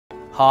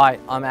Hi,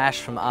 I'm Ash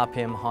from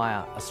RPM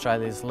Hire,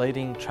 Australia's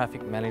leading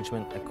traffic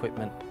management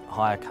equipment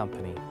hire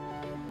company.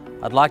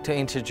 I'd like to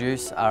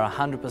introduce our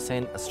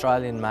 100%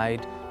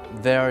 Australian-made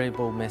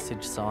variable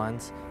message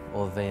signs,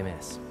 or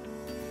VMS.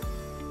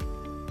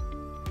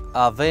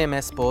 Our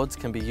VMS boards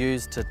can be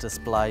used to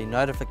display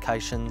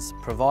notifications,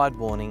 provide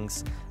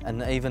warnings,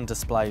 and even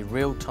display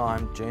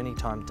real-time journey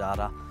time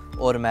data,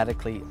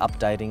 automatically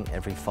updating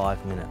every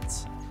 5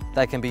 minutes.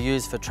 They can be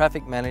used for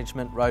traffic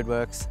management,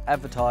 roadworks,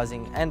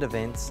 advertising and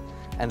events,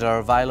 and are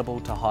available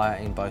to hire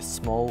in both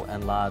small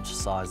and large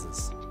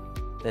sizes.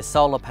 They're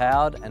solar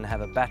powered and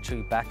have a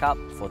battery backup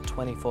for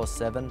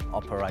 24/7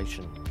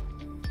 operation.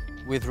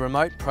 With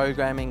remote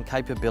programming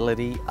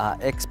capability, our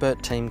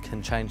expert team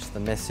can change the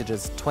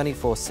messages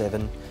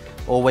 24/7,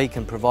 or we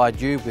can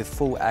provide you with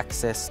full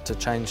access to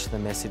change the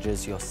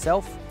messages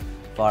yourself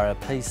via a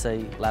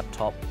PC,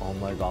 laptop or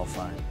mobile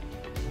phone.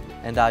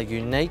 And our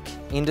unique,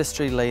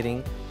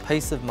 industry-leading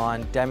peace of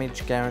mind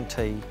damage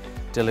guarantee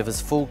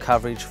delivers full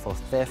coverage for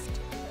theft,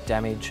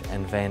 damage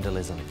and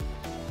vandalism.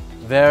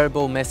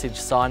 Variable message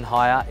sign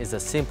hire is a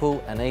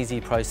simple and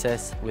easy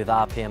process with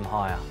RPM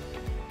Hire.